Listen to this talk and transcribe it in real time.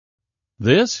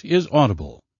This is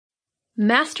Audible.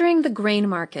 Mastering the Grain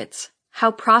Markets: How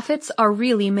Profits Are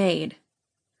Really Made.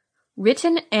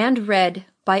 Written and read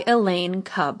by Elaine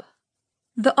Cubb.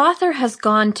 The author has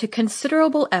gone to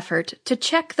considerable effort to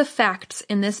check the facts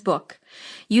in this book,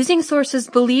 using sources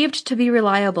believed to be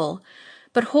reliable,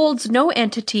 but holds no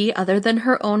entity other than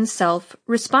her own self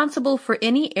responsible for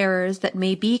any errors that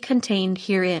may be contained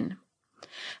herein.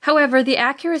 However, the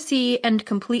accuracy and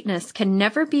completeness can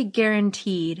never be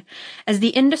guaranteed, as the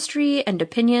industry and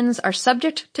opinions are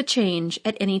subject to change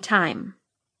at any time.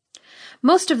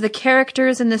 Most of the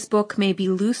characters in this book may be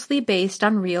loosely based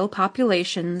on real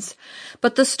populations,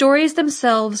 but the stories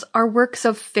themselves are works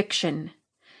of fiction.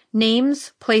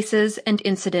 Names, places, and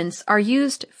incidents are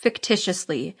used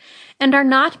fictitiously and are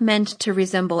not meant to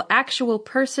resemble actual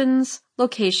persons,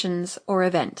 locations, or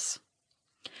events.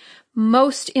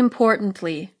 Most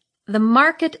importantly, the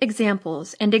market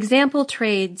examples and example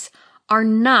trades are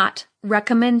not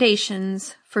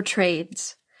recommendations for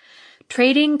trades.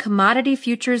 Trading commodity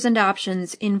futures and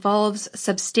options involves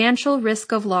substantial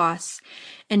risk of loss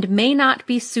and may not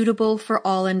be suitable for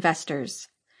all investors.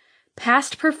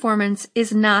 Past performance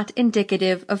is not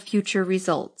indicative of future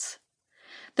results.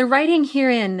 The writing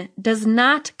herein does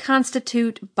not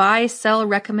constitute buy-sell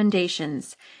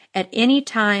recommendations at any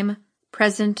time,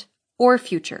 present or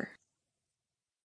future.